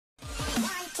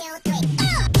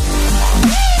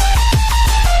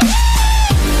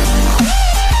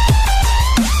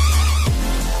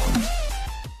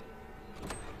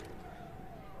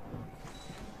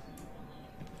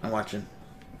I'm watching.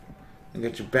 I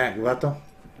got your back, vato.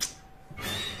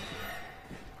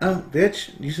 Oh,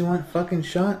 bitch, you just want fucking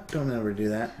shot? Don't ever do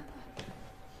that.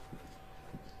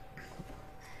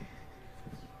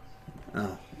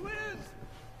 Oh.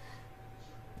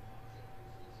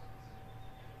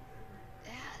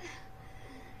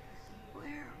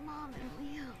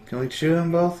 Can we shoot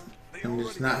them both and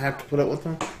just not have to put up with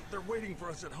them? They're waiting for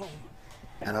us at home.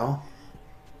 At all?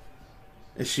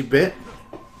 Is she bit?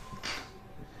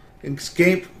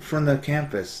 Escape from the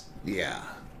campus. Yeah.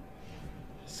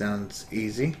 Sounds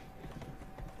easy.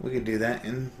 We could do that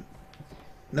in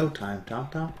no time,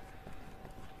 Tom.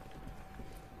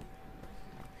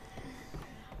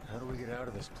 How do we get out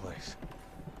of this place?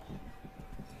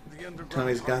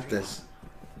 Tommy's got this.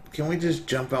 Can we just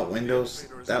jump out windows?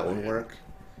 That would work.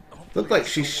 Looked like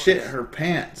she shit her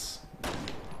pants.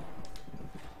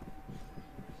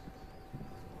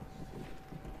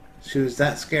 She was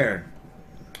that scared.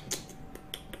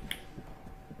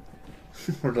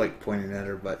 We're like pointing at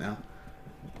her butt now.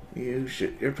 You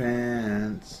shit your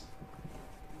pants.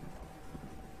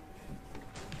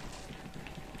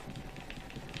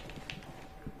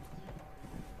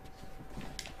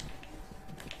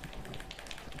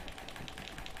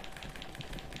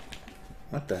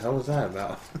 What the hell was that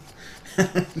about?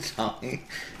 Tommy.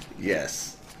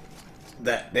 Yes.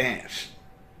 That dance.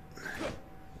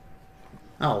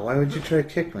 Oh, why would you try to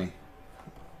kick me?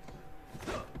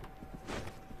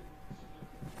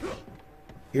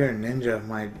 You're a ninja,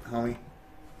 my homie.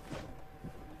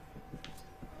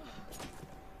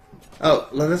 Oh,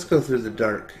 let us go through the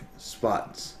dark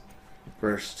spots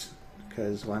first,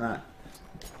 because why not?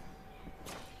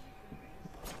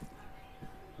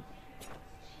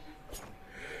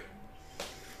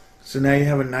 So now you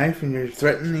have a knife and you're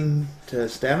threatening to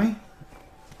stab me?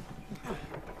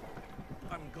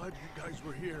 I'm glad you guys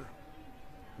were here.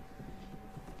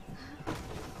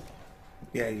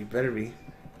 Yeah, you better be.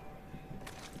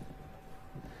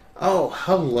 Oh,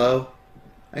 hello.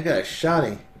 I got a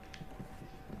shotty.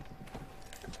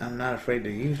 I'm not afraid to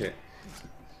use it.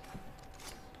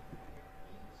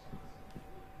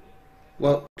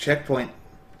 Well, checkpoint.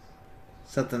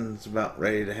 Something's about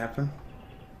ready to happen.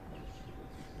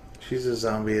 She's a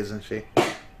zombie, isn't she?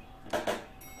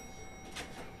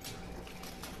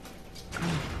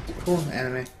 Cool,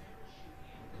 anime.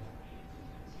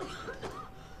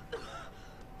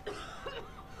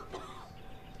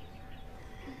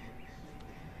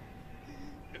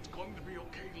 It's going to be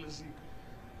okay, Lizzie.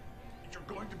 You're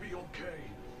going to be okay.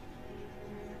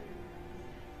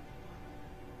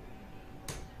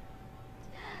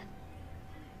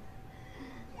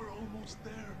 We're almost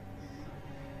there.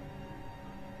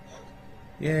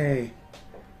 Yay.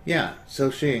 Yeah,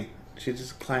 so she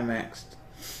just climaxed.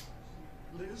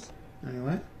 Liz? I mean,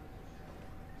 what?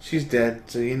 She's dead,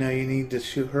 so you know you need to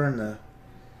shoot her in the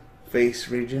face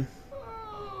region.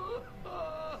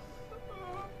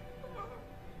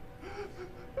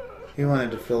 He wanted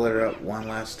to fill her up one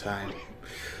last time.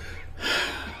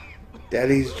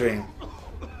 Daddy's dream.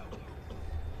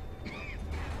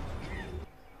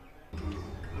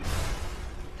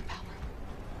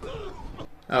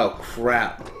 Oh,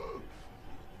 crap.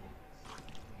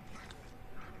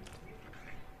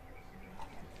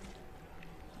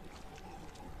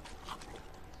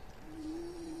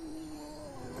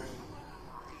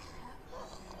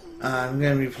 I'm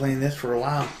going to be playing this for a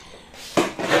while.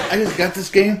 I just got this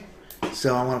game,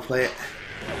 so I want to play it.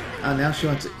 Oh, now she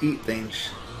wants to eat things.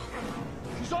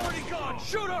 She's already gone.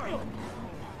 Shoot her!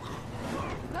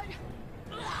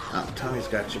 Oh, Tommy's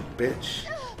got you, bitch.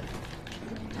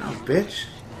 Oh, bitch.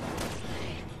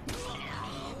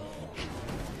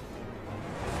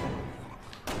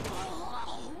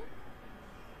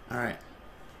 Alright.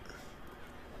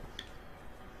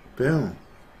 Boom.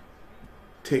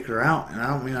 Take her out, and I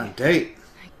don't mean on a date.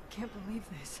 I can't believe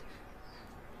this.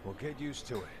 We'll get used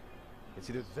to it. It's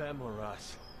either them or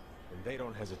us. And they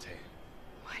don't hesitate.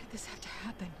 Why did this have to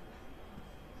happen?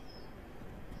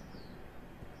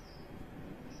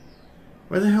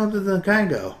 Where the hell did the guy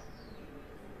go?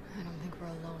 I don't think we're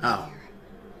alone Oh. here.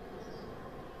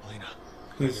 Elena.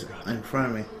 He's in front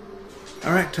of me.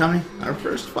 Alright, Tommy. Our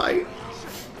first fight.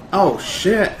 Oh,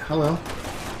 shit. Hello.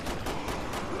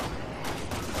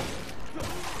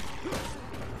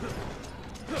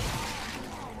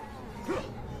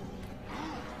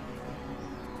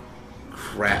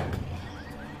 Crap.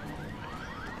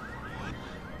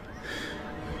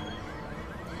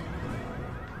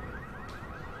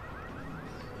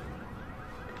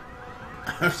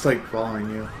 I was like following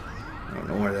you. I don't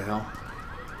know where the hell.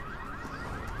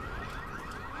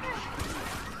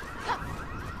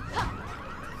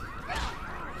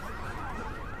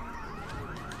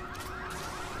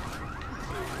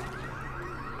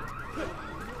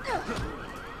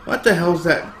 What the hell's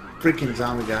that freaking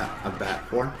zombie got a bat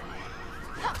for?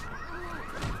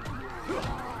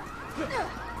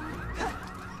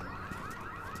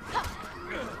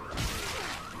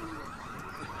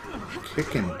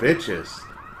 Kicking bitches.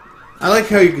 I like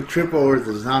how you can trip over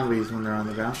the zombies when they're on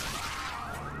the ground.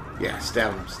 Yeah,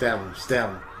 stab them, stab them, stab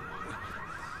them.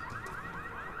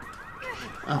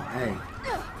 Oh, hey.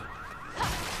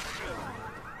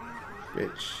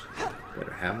 Bitch.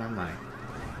 Better have my mind.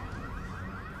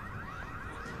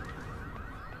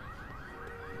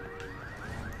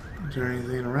 Is there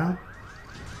anything around?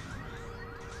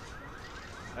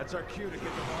 That's our cue to get the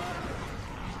hell out of here.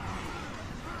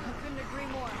 I couldn't agree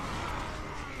more.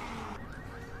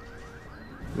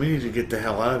 We need to get the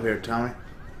hell out of here, Tommy.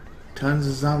 Tons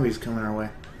of zombies coming our way.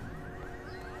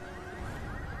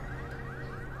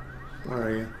 Where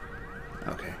are you?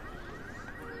 Okay.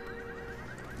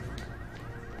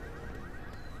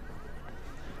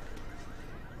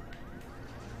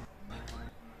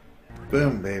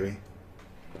 Boom, baby.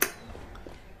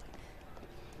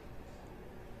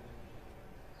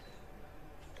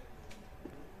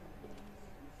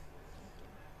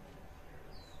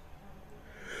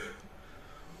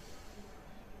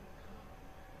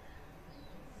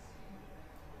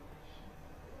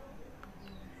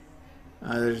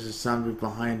 There's a zombie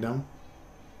behind them.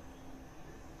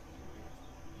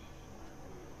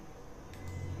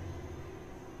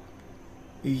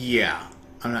 Yeah,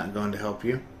 I'm not going to help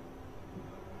you.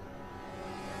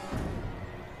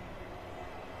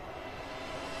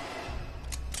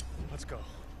 Let's go.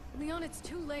 Leon, it's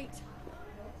too late.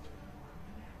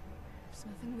 There's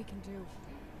nothing we can do.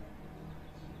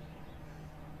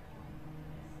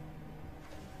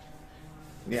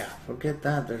 Yeah, forget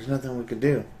that. There's nothing we could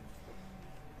do.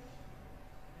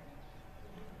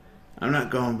 I'm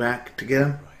not going back to get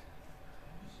him. Right.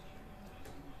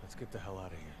 Let's get the hell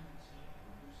out of here.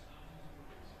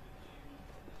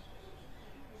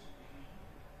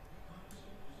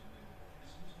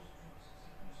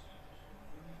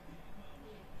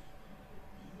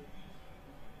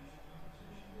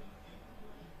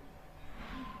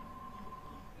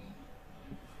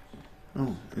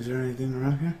 Oh, is there anything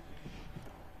around here?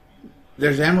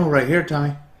 There's ammo right here,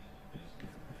 Tommy.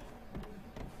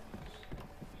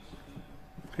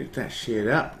 Pick that shit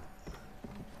up.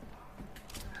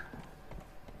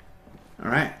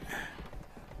 Alright.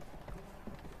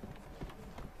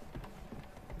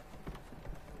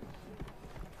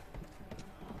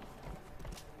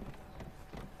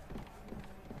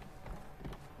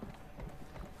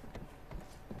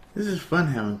 This is fun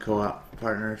having co-op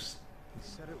partners. He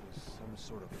said it was some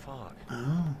sort of fog.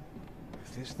 Oh.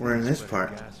 If this We're in thing's this what it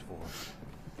part. gas for,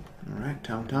 Alright,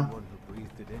 Tom. everyone who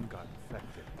breathed it in got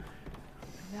infected.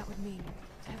 That would mean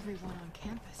everyone on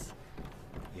campus.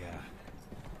 Yeah.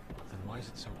 Then why is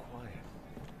it so quiet?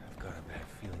 I've got a bad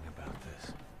feeling about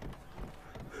this.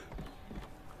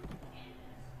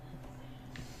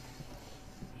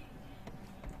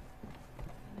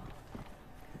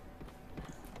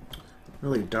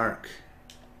 Really dark.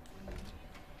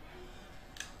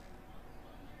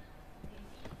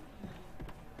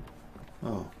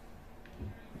 Oh.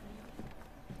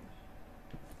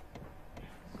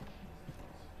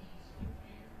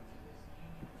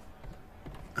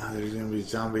 Ah, there's gonna be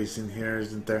zombies in here,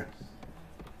 isn't there?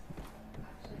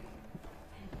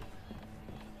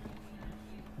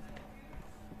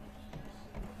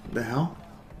 The hell?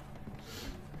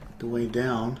 The way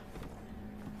down.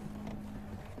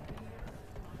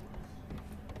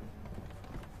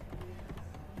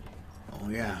 Oh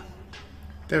yeah.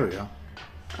 There we go.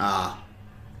 Ah.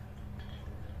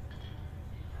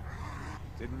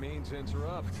 Didn't mean to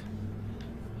interrupt.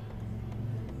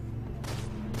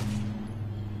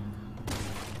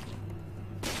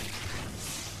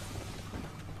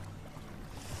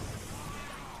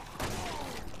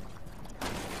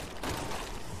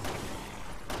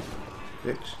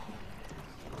 Bitch.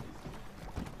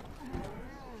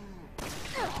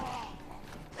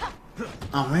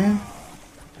 Oh man.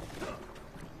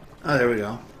 Oh, there we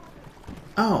go.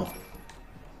 Oh.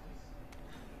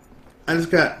 I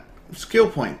just got skill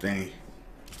point thingy.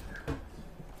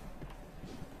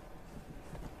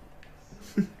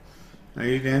 Are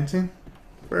you dancing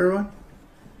for everyone?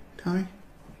 Tommy?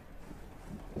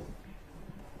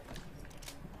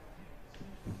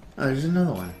 Oh, there's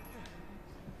another one.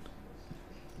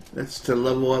 That's to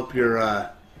level up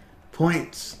your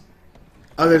points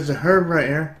Oh, there's a herb right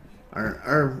here. Or an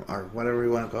herb, or whatever you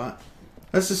want to call it.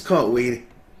 Let's just call it weed.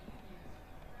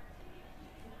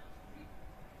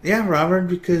 Yeah, Robert,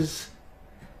 because...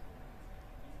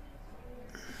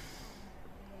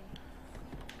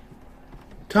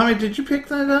 Tommy, did you pick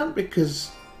that up? Because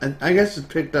I guess it's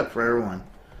picked up for everyone.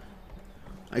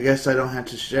 I guess I don't have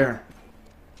to share.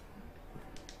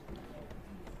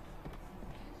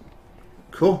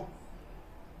 Cool.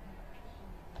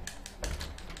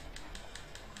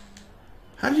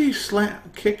 How do you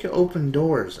kick open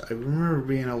doors? I remember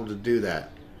being able to do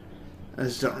that. I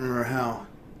just don't remember how.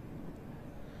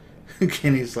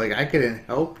 Kenny's like, I couldn't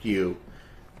help you.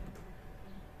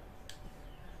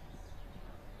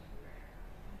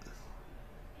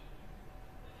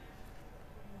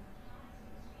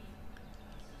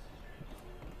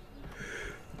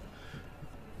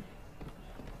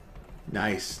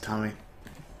 Nice, Tommy.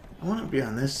 I want to be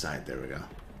on this side. There we go.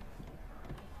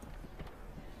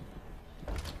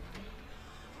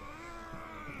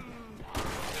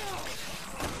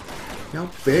 Yo,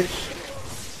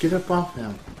 bitch. Get up off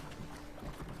him.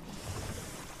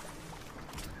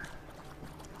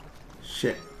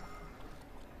 Shit.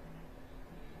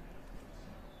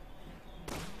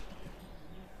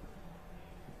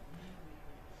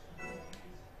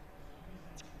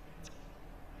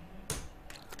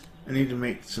 I need to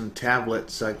make some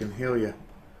tablets so I can heal you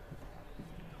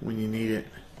when you need it.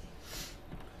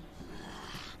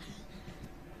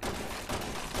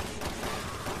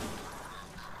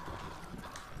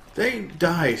 They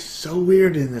die so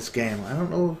weird in this game. I don't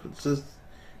know if it's just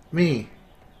me.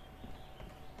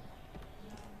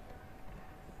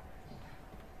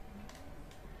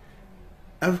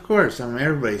 Of course, I'm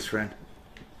everybody's friend.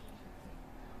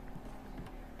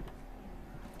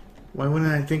 Why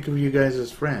wouldn't I think of you guys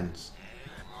as friends?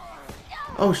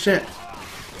 Oh shit!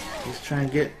 He's trying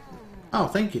to get... Oh,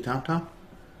 thank you, Tom Tom.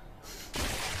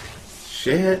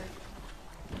 Shit!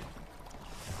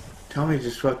 Tommy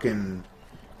just fucking...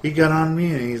 He got on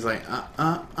me and he's like,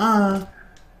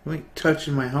 You ain't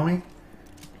touching my homie.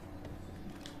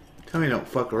 Tommy don't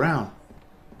fuck around.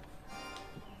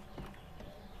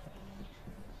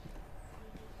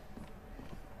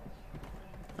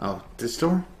 Oh, this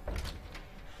door?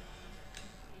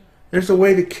 There's a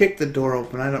way to kick the door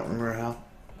open. I don't remember how.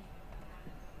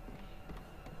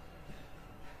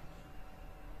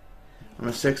 I'm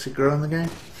a sexy girl in the game?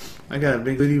 I got a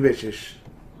big booty bitches.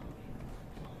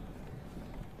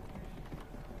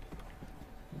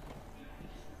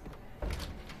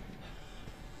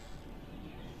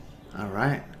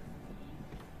 Alright.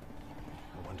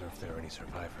 I wonder if there are any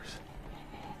survivors.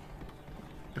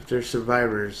 If they're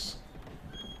survivors,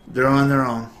 they're on their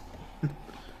own.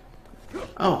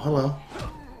 Oh, hello.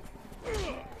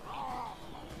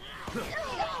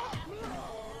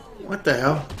 What the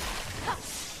hell?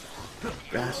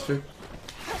 Bastard.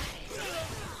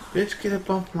 Bitch, get up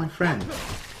off my friend.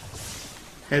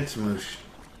 Head smoosh.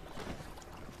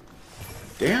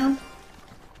 Damn.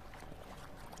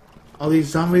 All these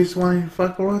zombies wanting to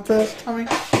fuck with us, Tommy?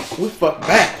 We fuck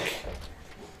back.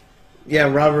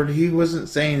 Yeah, Robert, he wasn't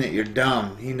saying that you're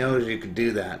dumb. He knows you could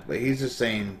do that. But he's just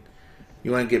saying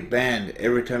you want to get banned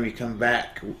every time you come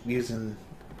back using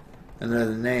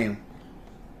another name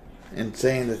and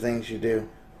saying the things you do.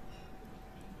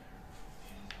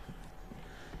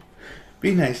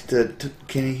 Be nice to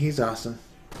Kenny. He's awesome.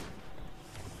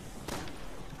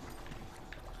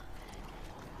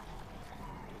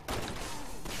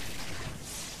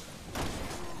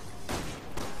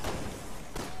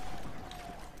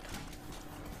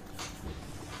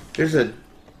 There's a...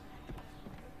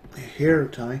 Here,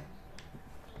 Tommy.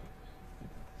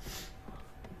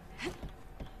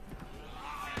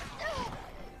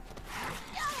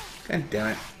 God damn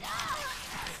it.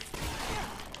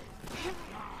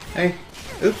 Hey.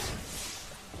 Oops.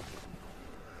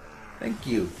 Thank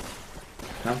you.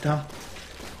 Tom Tom.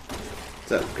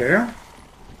 What's up, girl?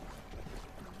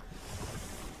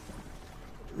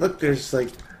 Look, there's like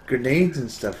grenades and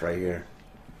stuff right here.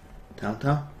 Tom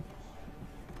Tom.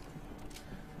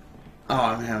 Oh,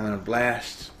 I'm having a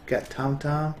blast. Got Tom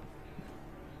Tom.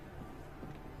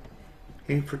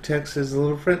 He protects his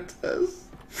little princess.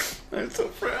 I'm so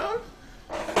proud.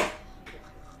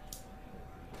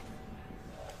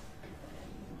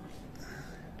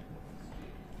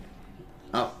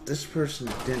 Oh, this person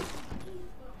didn't...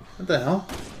 What the hell?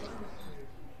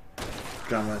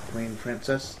 Drama Queen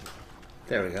Princess.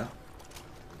 There we go.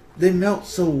 They melt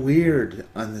so weird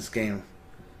on this game.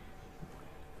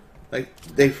 Like,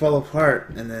 they fall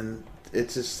apart, and then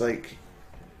it's just like...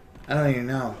 I don't even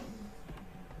know.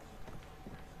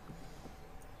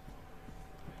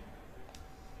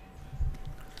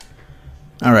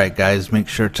 Alright guys, make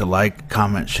sure to like,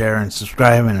 comment, share, and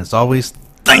subscribe, and as always,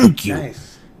 thank you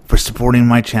Nice. for supporting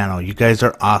my channel. You guys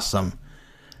are awesome.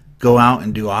 Go out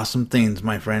and do awesome things,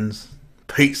 my friends.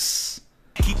 Peace.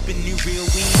 Keeping it real,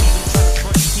 we ain't even trying to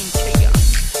front King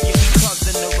chaos. Yeah, we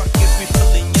causing the ruckus, we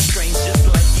feeling your strange just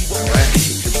like you were. Alright, get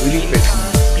your booty fixed.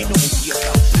 You know we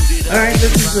about to do it up. Alright,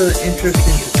 this is an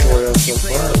interesting tutorial so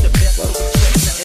far.